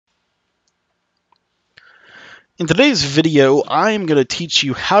In today's video, I am going to teach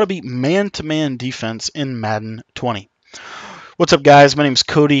you how to beat man-to-man defense in Madden 20. What's up, guys? My name's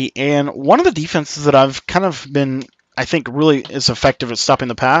Cody, and one of the defenses that I've kind of been, I think, really is effective at stopping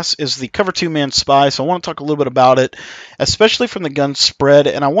the pass is the cover two-man spy. So I want to talk a little bit about it, especially from the gun spread,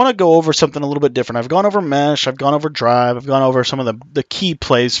 and I want to go over something a little bit different. I've gone over mesh, I've gone over drive, I've gone over some of the key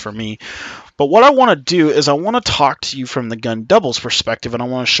plays for me. But what I want to do is I want to talk to you from the gun doubles perspective, and I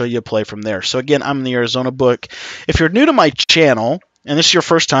want to show you a play from there. So again, I'm in the Arizona book. If you're new to my channel, and this is your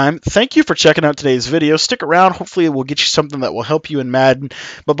first time, thank you for checking out today's video. Stick around. Hopefully it will get you something that will help you in Madden.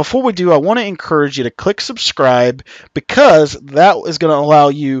 But before we do, I want to encourage you to click subscribe, because that is going to allow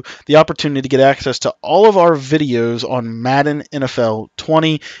you the opportunity to get access to all of our videos on Madden NFL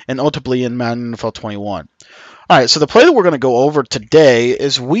 20 and ultimately in Madden NFL 21. All right, so the play that we're going to go over today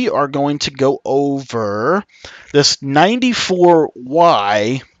is we are going to go over this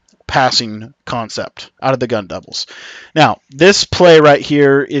 94Y passing concept out of the gun doubles. Now, this play right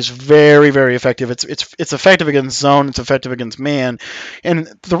here is very, very effective. It's effective against zone. It's effective against man. And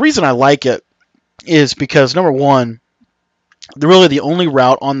the reason I like it is because, number one, really the only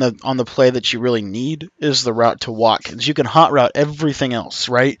route on the play that you really need is the route to Watkins. You can hot route everything else,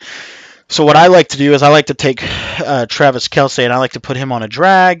 right? So what I like to do is I like to take Travis Kelce and I like to put him on a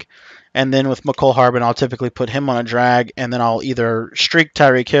drag, and then with McCole Harbin I'll typically put him on a drag, and then I'll either streak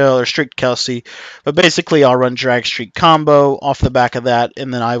Tyreek Hill or streak Kelce, but basically I'll run drag streak combo off the back of that,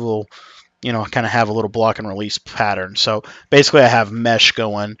 and then I will, kind of have a little block and release pattern. So basically I have mesh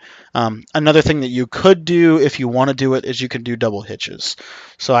going. Another thing that you could do if you want to do it is you can do double hitches.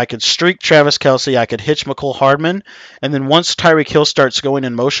 So I could streak Travis Kelce, I could hitch McCole Hardman, and then once Tyreek Hill starts going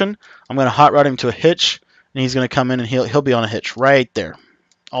in motion, I'm going to hot route him to a hitch, and he's going to come in and he'll be on a hitch right there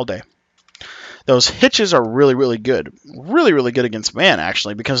all day. Those hitches are really, really good. Really, really good against man,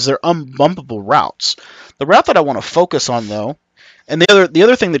 actually, because they're unbumpable routes. The route that I want to focus on, though, and the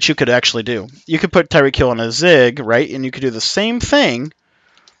other thing that you could actually do, you could put Tyreek Hill on a zig, right? And you could do the same thing,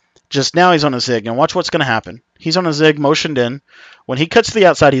 just now he's on a zig. And watch what's going to happen. He's on a zig, motioned in. When he cuts to the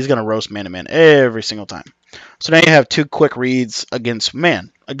outside, he's going to roast man-to-man every single time. So now you have two quick reads against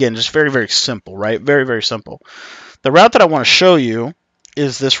man. Again, just very, very simple, right? Very, very simple. The route that I want to show you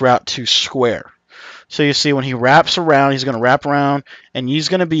is this route to square. So you see when he wraps around, he's going to wrap around, and he's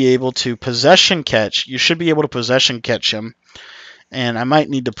going to be able to possession catch. You should be able to possession catch him. And I might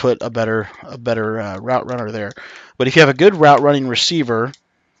need to put a better route runner there. But if you have a good route running receiver,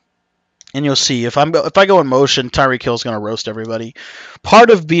 and you'll see if I go in motion, Tyreek Hill is going to roast everybody. Part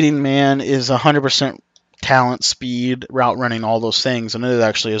of beating man is 100% talent, speed, route running, all those things, and it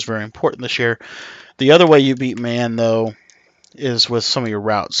actually is very important this year. The other way you beat man, though, is with some of your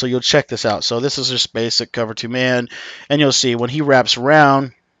routes. So you'll check this out. So this is just basic cover two man, and you'll see when he wraps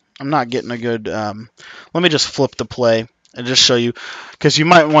around, I'm not getting a good. Let me just flip the play and just show you, because you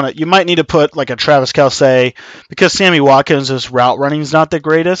might need to put like a Travis Kelce, because Sammy Watkins' route running is not the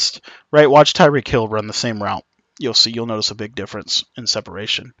greatest, right? Watch Tyreek Hill run the same route. You'll notice a big difference in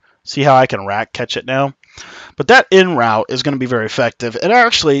separation. See how I can rack catch it now? But that in route is going to be very effective. And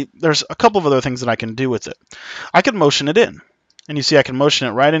actually, there's a couple of other things that I can do with it. I can motion it in. And you see I can motion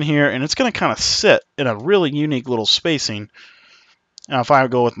it right in here, and it's going to kind of sit in a really unique little spacing. Now, if I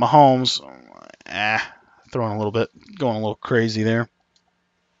go with Mahomes, throwing a little bit, going a little crazy there.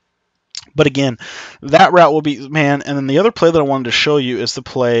 But again, that route will be man. And then the other play that I wanted to show you is the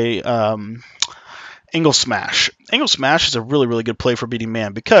play Angle Smash. Angle Smash is a really, really good play for beating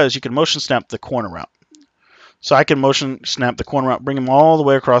man, because you can motion snap the corner route. So I can motion snap the corner route, bring him all the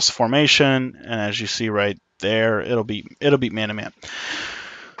way across the formation, and as you see right there, it'll beat man to man.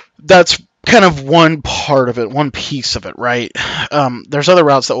 That's kind of one part of it, one piece of it, right? There's other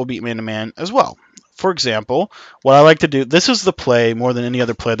routes that will beat man to man as well. For example, what I like to do, this is the play more than any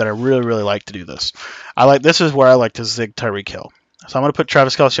other play that I really, really like to do this. This is where I like to zig Tyreek Hill. So I'm going to put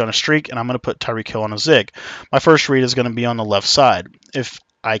Travis Kelce on a streak, and I'm going to put Tyreek Hill on a zig. My first read is going to be on the left side. If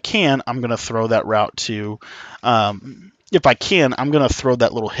I can, I'm going to throw that route to, I'm going to throw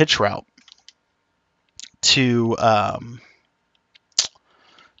that little hitch route to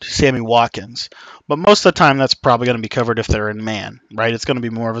Sammy Watkins. But most of the time, that's probably going to be covered if they're in man, right? It's going to be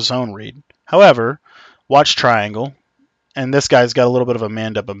more of a zone read. However, watch triangle, and this guy's got a little bit of a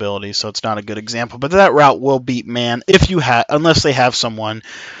manned-up ability, so it's not a good example. But that route will beat man unless they have someone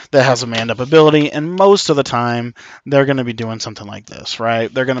that has a manned-up ability, and most of the time, they're going to be doing something like this,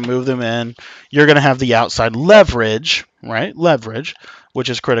 right? They're going to move them in. You're going to have the outside leverage, right? Leverage, which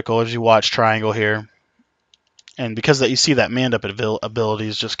is critical as you watch triangle here. And because you see that manned-up ability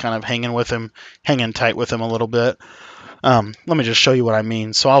is just kind of hanging tight with him a little bit. Let me just show you what I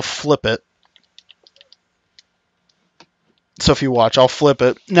mean. So I'll flip it. So if you watch, I'll flip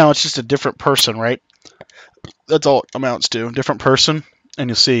it. Now it's just a different person, right? That's all it amounts to, different person, and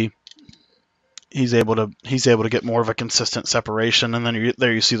you'll see he's able to get more of a consistent separation, and then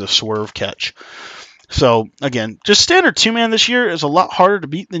there you see the swerve catch. So again, just standard two-man this year is a lot harder to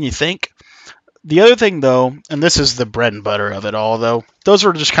beat than you think. The other thing, though, and this is the bread and butter of it all, though, those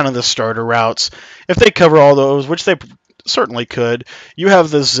are just kind of the starter routes. If they cover all those, which they certainly could, you have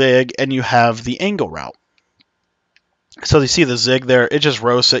the zig and you have the angle route. So you see the zig there, it just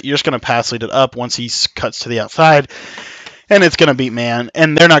roasts it. You're just going to pass lead it up once he cuts to the outside, and it's going to beat man,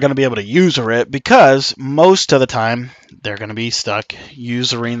 and they're not going to be able to user it because most of the time they're going to be stuck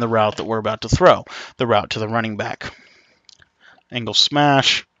usering the route that we're about to throw, the route to the running back. Angle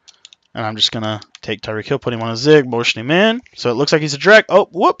smash. And I'm just going to take Tyreek Hill, put him on a zig, motion him in. So it looks like he's a drag. Oh,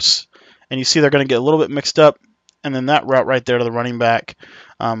 whoops. And you see they're going to get a little bit mixed up. And then that route right there to the running back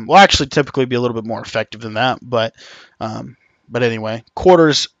will actually typically be a little bit more effective than that. But anyway,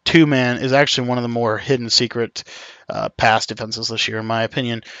 quarters two-man is actually one of the more hidden secret pass defenses this year, in my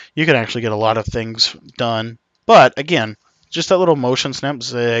opinion. You can actually get a lot of things done. But, again, just that little motion snap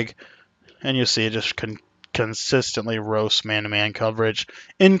zig, and you'll see it just consistently roast man-to-man coverage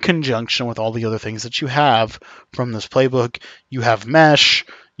in conjunction with all the other things that you have from this playbook. You have mesh,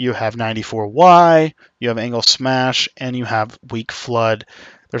 you have 94Y, you have angle smash, and you have weak flood.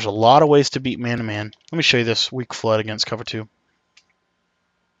 There's a lot of ways to beat man-to-man. Let me show you this weak flood against cover two.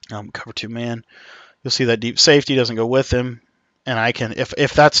 Cover two man. You'll see that deep safety doesn't go with him, and I can,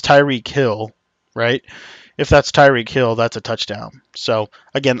 if that's Tyreek Hill, right? If that's Tyreek Hill, that's a touchdown. So,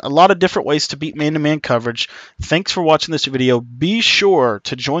 again, a lot of different ways to beat man-to-man coverage. Thanks for watching this video. Be sure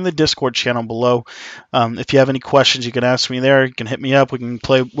to join the Discord channel below. If you have any questions, you can ask me there. You can hit me up. We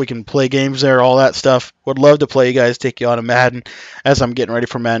can play games there, all that stuff. Would love to play you guys, take you on a Madden as I'm getting ready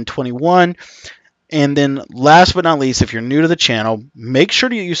for Madden 21. And then last but not least, if you're new to the channel, make sure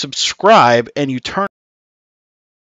that you subscribe and you turn